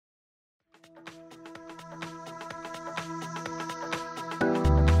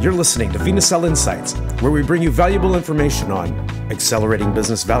You're listening to vNacelle Insights, where we bring you valuable information on accelerating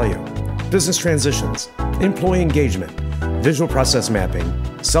business value, business transitions, employee engagement, visual process mapping,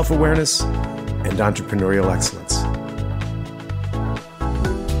 self-awareness, and entrepreneurial excellence.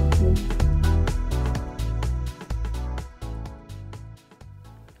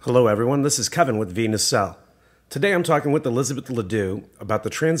 Hello everyone, this is Kevin with vNacelle. Today I'm talking with Elizabeth Ledoux about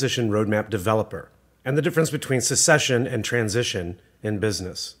the Transition Roadmap Developer and the difference between succession and transition in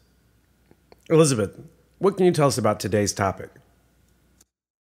business. Elizabeth, what can you tell us about today's topic?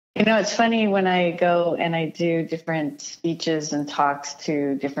 You know, it's funny when I go and I do different speeches and talks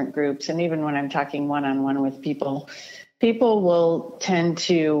to different groups, and even when I'm talking one-on-one with people, people will tend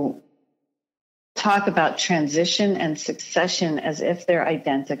to talk about transition and succession as if they're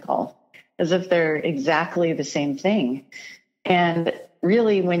identical, as if they're exactly the same thing. And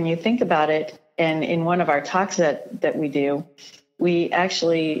really, when you think about it, and in one of our talks that we do, we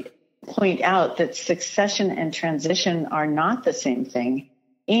actually point out that succession and transition are not the same thing.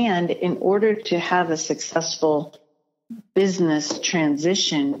 And in order to have a successful business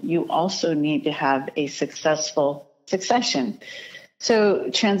transition, you also need to have a successful succession. So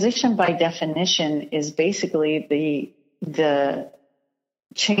transition by definition is basically the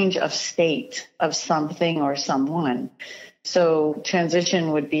change of state of something or someone. So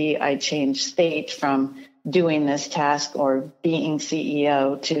transition would be I change state from doing this task or being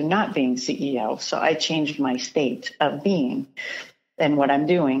CEO to not being CEO. So I changed my state of being and what I'm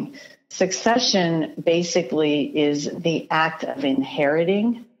doing. Succession basically is the act of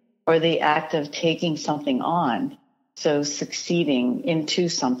inheriting or the act of taking something on. So succeeding into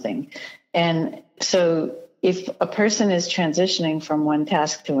something. And so if a person is transitioning from one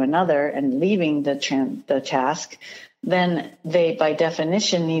task to another and leaving the task, then they, by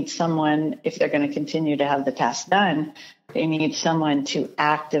definition, need someone, if they're going to continue to have the task done, they need someone to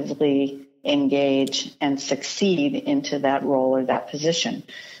actively engage and succeed into that role or that position.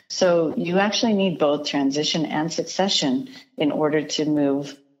 So you actually need both transition and succession in order to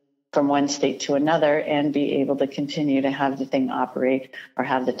move from one state to another and be able to continue to have the thing operate or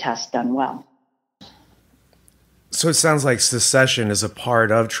have the task done well. So it sounds like succession is a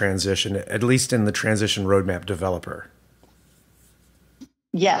part of transition, at least in the Transition Roadmap Developer.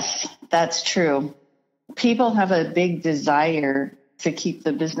 Yes, that's true. People have a big desire to keep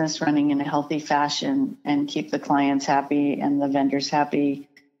the business running in a healthy fashion and keep the clients happy and the vendors happy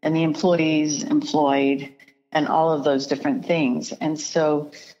and the employees employed and all of those different things. And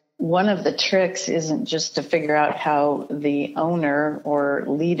so one of the tricks isn't just to figure out how the owner or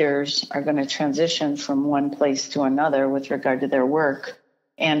leaders are going to transition from one place to another with regard to their work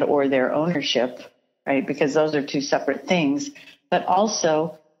and or their ownership, right? Because those are two separate things, but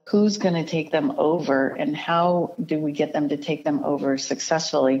also who's going to take them over and how do we get them to take them over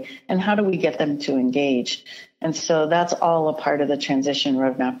successfully and how do we get them to engage? And so that's all a part of the Transition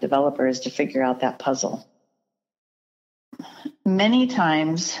Roadmap Developer, is to figure out that puzzle. Many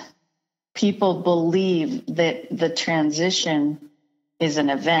times people believe that the transition is an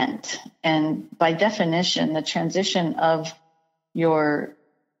event. And by definition, the transition of your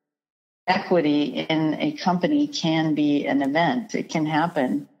equity in a company can be an event. It can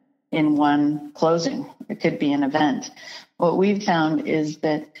happen in one closing. It could be an event. What we've found is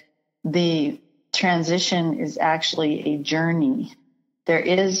that the transition is actually a journey. There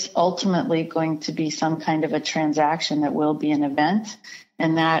is ultimately going to be some kind of a transaction that will be an event,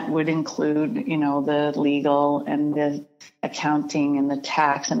 and that would include, you know, the legal and the accounting and the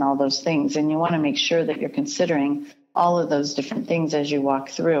tax and all those things. And you want to make sure that you're considering all of those different things as you walk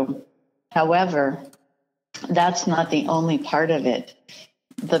through. However, that's not the only part of it.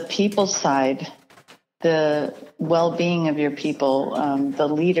 The people side, the well-being of your people, the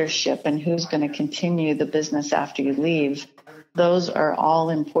leadership, and who's going to continue the business after you leave, those are all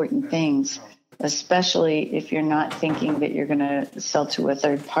important things, especially if you're not thinking that you're going to sell to a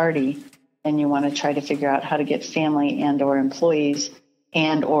third party and you want to try to figure out how to get family and or employees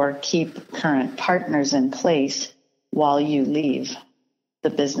and or keep current partners in place while you leave the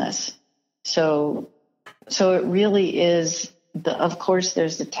business. So it really is, of course,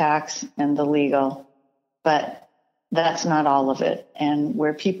 there's the tax and the legal, but that's not all of it. And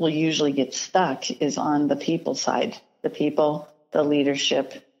where people usually get stuck is on the people side, the people, the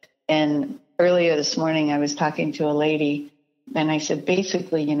leadership. And earlier this morning, I was talking to a lady and I said,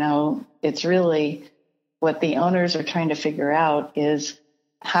 basically, you know, it's really what the owners are trying to figure out is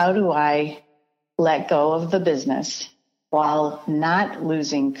how do I let go of the business while not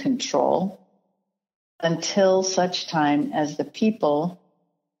losing control until such time as the people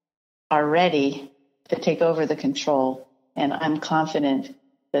are ready to take over the control. And I'm confident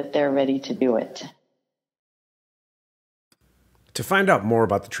that they're ready to do it. To find out more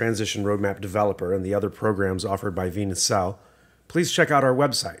about the Transition Roadmap Developer and the other programs offered by vNacelle, please check out our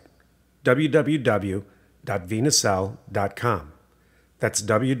website, www.vNacelle.com. That's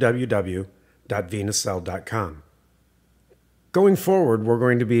www.vNacelle.com. Going forward, we're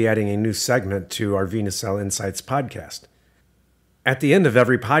going to be adding a new segment to our vNacelle Insights podcast. At the end of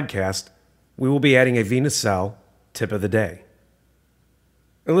every podcast, we will be adding a vNacelle tip of the day.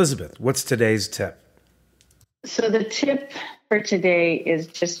 Elizabeth, what's today's tip? So the tip for today is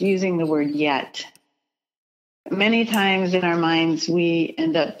just using the word yet. Many times in our minds, we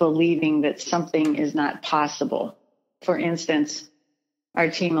end up believing that something is not possible. For instance, our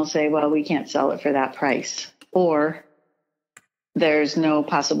team will say, well, we can't sell it for that price, or there's no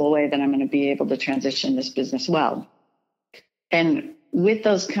possible way that I'm going to be able to transition this business well. And with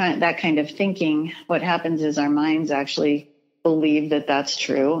that kind of thinking, what happens is our minds actually believe that that's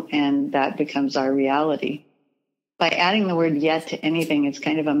true, and that becomes our reality. By adding the word yet to anything, it's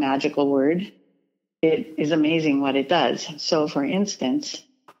kind of a magical word. It is amazing what it does. So for instance,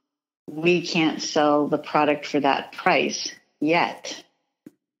 we can't sell the product for that price yet.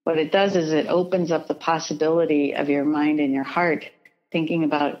 What it does is it opens up the possibility of your mind and your heart thinking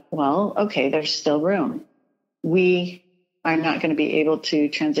about, well, okay, there's still room. We are not going to be able to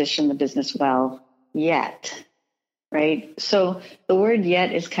transition the business well yet. Right? So the word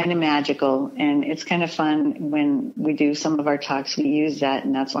yet is kind of magical, and it's kind of fun when we do some of our talks. We use that,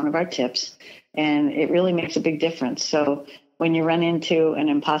 and that's one of our tips. And it really makes a big difference. So when you run into an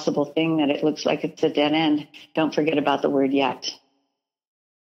impossible thing that it looks like it's a dead end, don't forget about the word yet.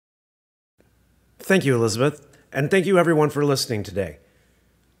 Thank you, Elizabeth. And thank you, everyone, for listening today.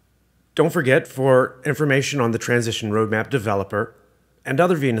 Don't forget, for information on the Transition Roadmap Developer and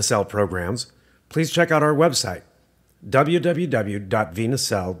other vNacelle programs, please check out our website,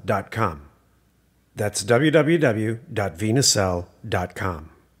 www.vNacelle.com. That's www.vNacelle.com.